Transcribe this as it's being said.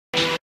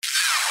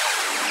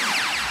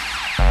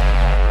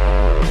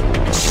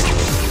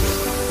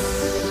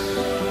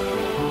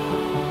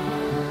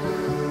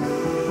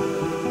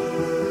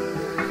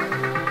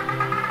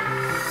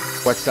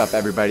What's up,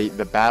 everybody?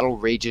 The battle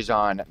rages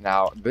on.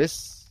 Now,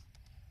 this,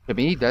 to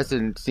me,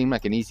 doesn't seem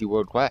like an easy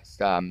world quest.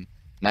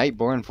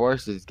 Nightborn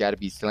Force has got to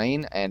be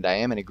slain, and I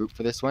am in a group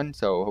for this one,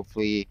 so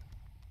hopefully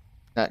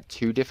not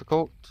too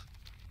difficult.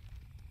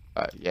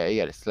 Yeah, you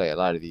gotta slay a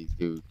lot of these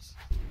dudes.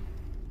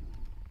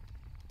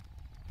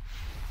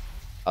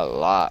 A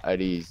lot of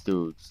these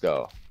dudes,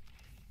 though.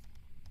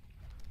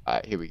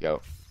 Alright, here we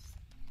go.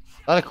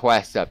 A lot of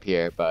quests up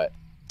here, but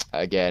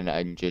again,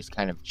 I'm just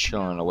kind of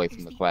chilling away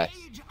from the quests.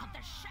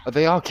 Are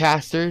they all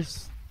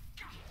casters?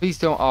 Please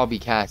don't all be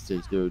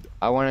casters, dude.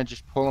 I want to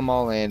just pull them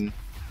all in.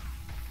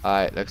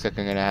 Alright, looks like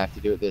I'm going to have to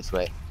do it this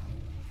way.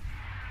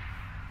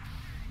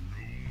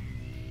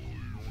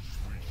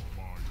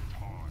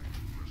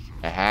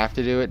 I have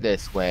to do it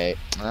this way.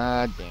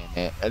 Ah,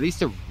 damn it. At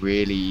least they're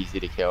really easy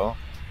to kill.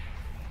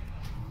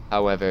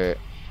 However,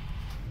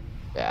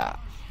 yeah.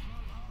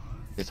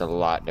 There's a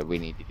lot that we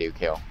need to do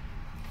kill.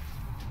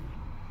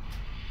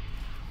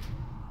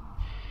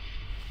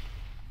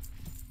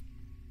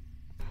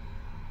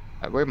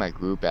 Where'd my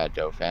group at,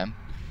 though, fam?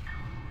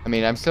 I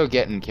mean, I'm still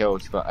getting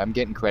kills, but I'm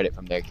getting credit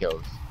from their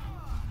kills.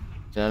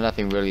 So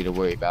nothing really to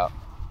worry about.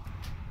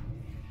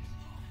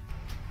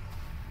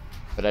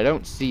 But I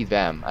don't see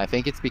them. I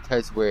think it's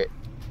because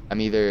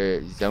I'm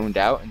either zoned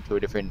out into a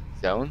different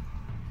zone.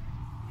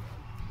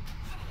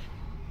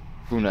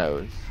 Who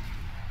knows?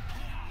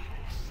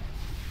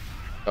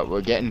 But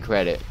we're getting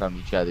credit from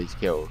each other's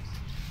kills.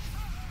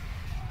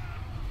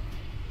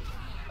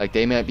 Like,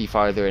 they might be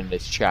farther in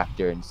this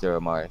chapter in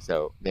Suramar,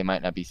 so they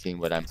might not be seeing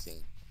what I'm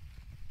seeing.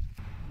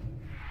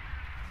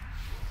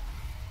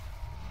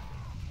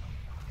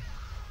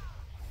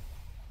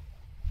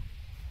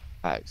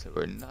 Alright, so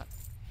we're not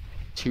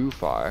too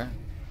far.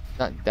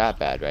 Not that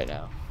bad right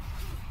now.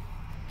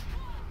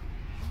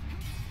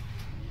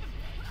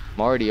 I'm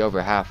already over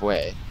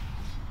halfway.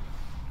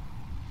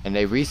 And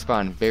they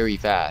respawn very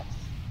fast.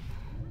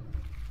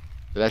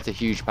 So that's a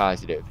huge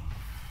positive.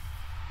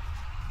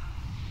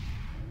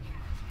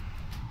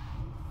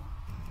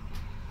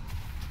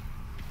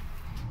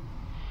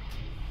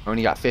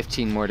 Only got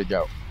 15 more to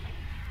go.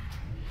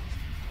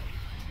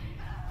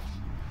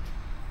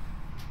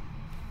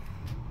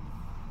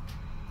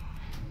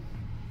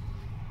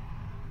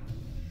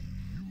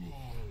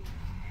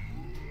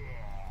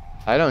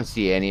 I don't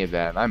see any of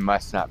them. I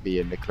must not be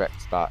in the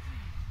correct spot.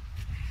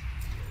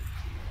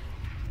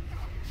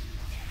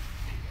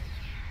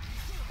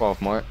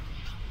 12 more.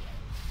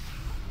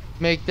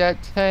 Make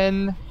that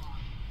 10.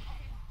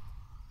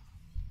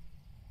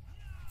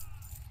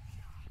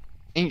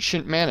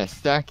 Ancient mana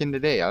stacking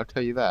today, I'll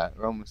tell you that.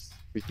 We're almost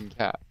freaking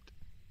capped.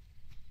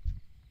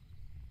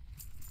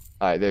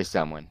 Alright, there's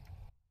someone.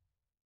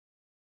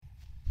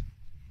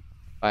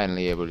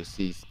 Finally able to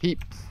see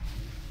peeps.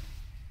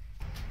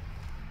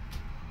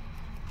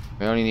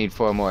 We only need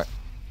 4 more.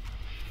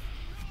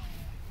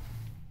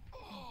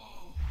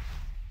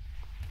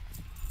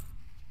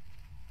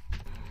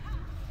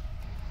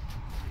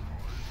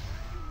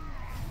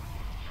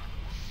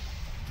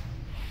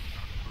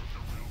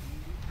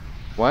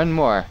 One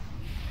more.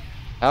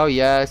 Oh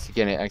yes,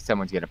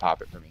 someone's gonna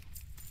pop it for me.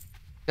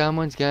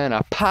 Someone's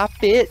gonna pop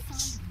it.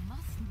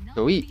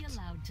 Sweet.